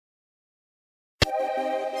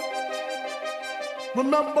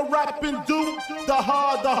Remember rapping Duke, the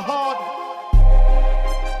hard.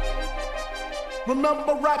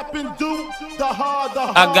 Remember rapping Duke, the hard.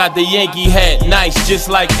 I got the Yankee hat, nice, just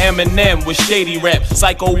like Eminem with shady rap.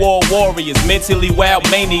 Psycho war warriors, mentally wild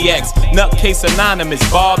maniacs. Nutcase anonymous,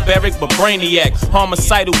 barbaric but brainiac.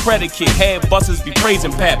 Homicidal predicate, head busters be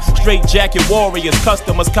praising pap. Straight jacket warriors,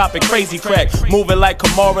 customers copping crazy crack. Moving like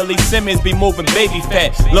Kamara Lee Simmons be moving baby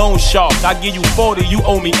fat. Loan shark, I give you 40, you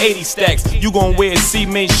owe me 80 stacks. You gon' wear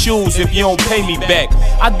cement shoes if you don't pay me back.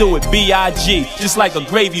 I do it B.I.G., just like a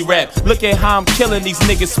gravy rap. Look at how I'm killing these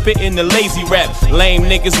niggas spitting the lazy rap. Lame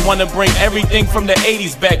niggas wanna bring everything from the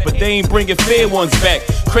 80s back, but they ain't bringing fair ones back.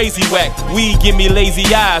 Crazy whack, weed give me lazy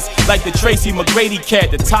eyes, like the Tracy McGrady cat.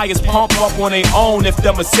 The tires pump up on their own if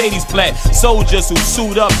the Mercedes flat. Soldiers who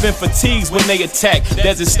suit up in fatigues when they attack.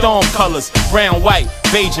 Desert storm colors, brown, white,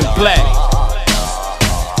 beige and black.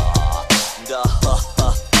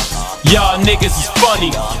 Y'all niggas is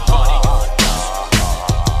funny.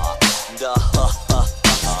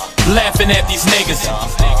 Laughing at these niggas.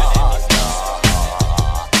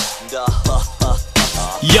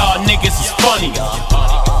 Y'all niggas is funny.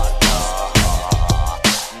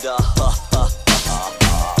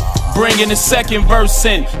 Bringing the second verse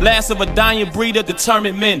in. Last of a dying breed of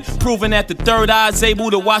determined men. Proving that the third eye is able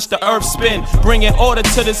to watch the earth spin. Bringing order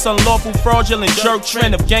to this unlawful, fraudulent jerk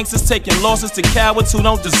trend of gangsters taking losses to cowards who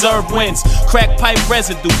don't deserve wins. Crack pipe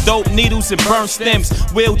residue, dope needles and burnt stems.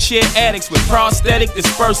 Wheelchair addicts with prosthetic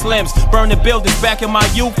dispersed limbs. Burning buildings back in my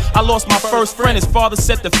youth. I lost my first friend. His father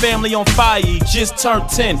set the family on fire. He just turned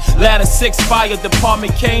 10. Ladder 6 fire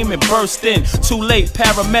department came and burst in. Too late,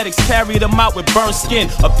 paramedics carried him out with burnt skin.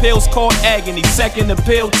 Appeals called agony, second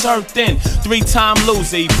appeal turned thin. 3-time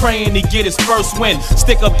loser, he praying to get his first win.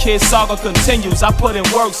 Stick up kid saga continues, I put in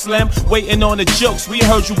work slim. Waiting on the jokes, we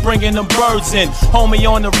heard you bringing them birds in. Homie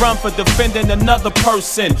on the run for defending another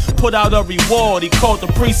person. Put out a reward, he called the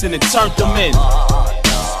precinct and turned them in.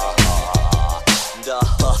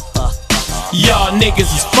 Y'all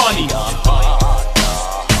niggas is funny.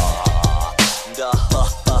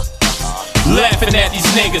 Laughing at these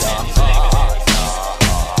niggas.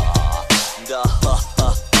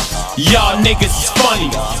 Y'all niggas is funny.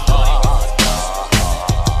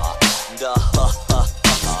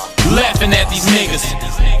 Laughing at these niggas.